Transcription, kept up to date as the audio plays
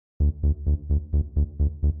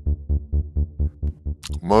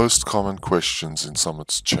Most common questions in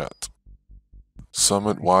Summit's chat.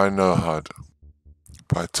 Summit, why no HUD?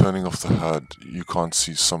 By turning off the HUD, you can't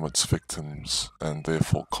see Summit's victims and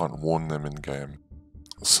therefore can't warn them in-game.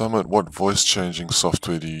 Summit, what voice-changing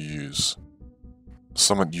software do you use?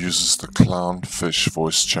 Summit uses the Clownfish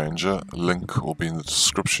voice changer. Link will be in the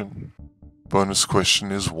description. Bonus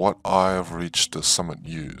question is, what Eye of Reach does Summit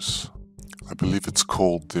use? I believe it's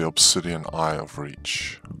called the Obsidian Eye of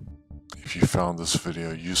Reach. If you found this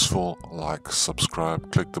video useful, like,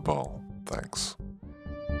 subscribe, click the bell. Thanks.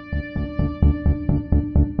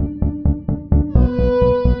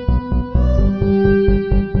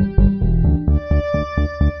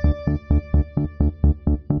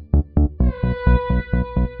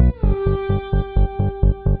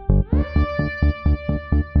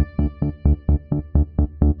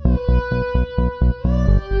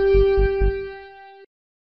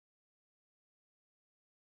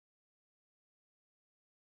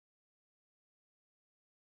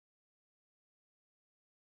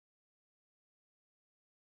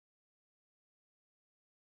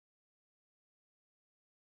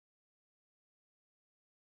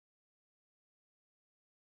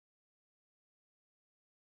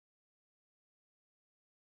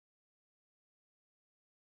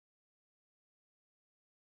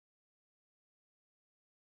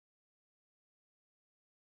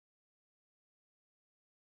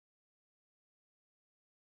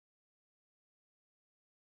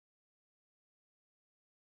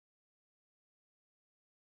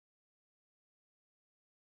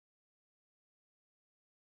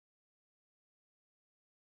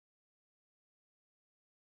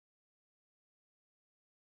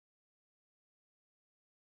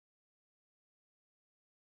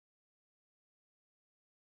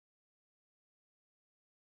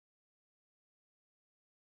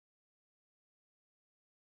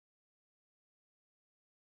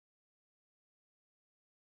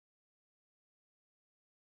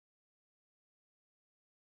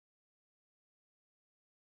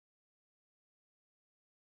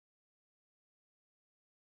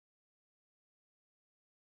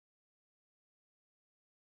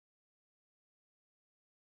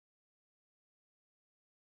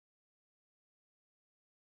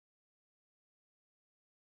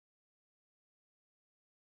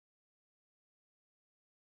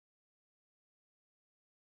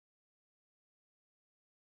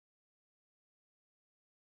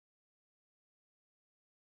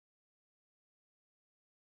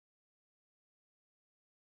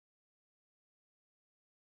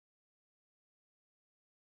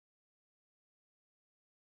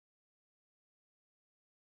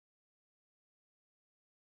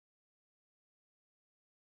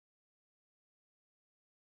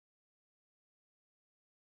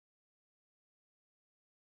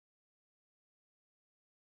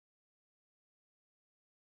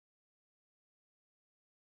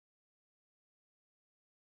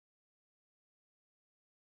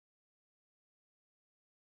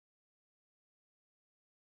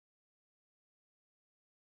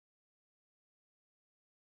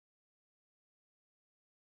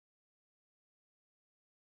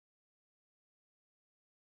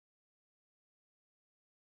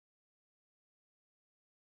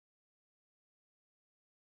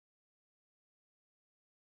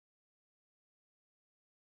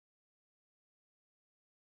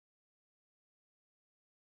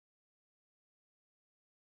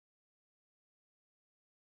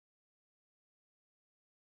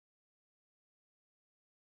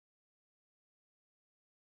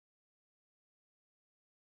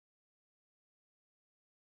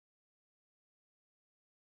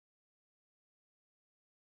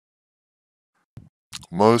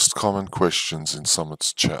 Most common questions in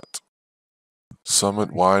Summit's chat.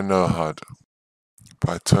 Summit, why no HUD?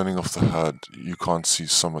 By turning off the HUD, you can't see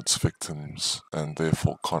Summit's victims and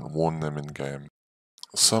therefore can't warn them in-game.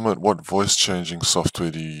 Summit, what voice-changing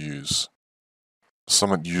software do you use?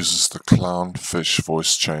 Summit uses the Clownfish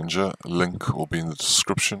voice changer. Link will be in the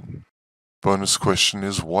description. Bonus question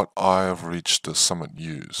is, what Eye of Reach does Summit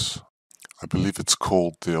use? I believe it's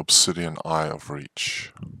called the Obsidian Eye of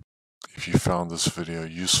Reach. If you found this video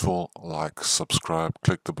useful, like, subscribe,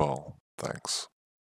 click the bell. Thanks.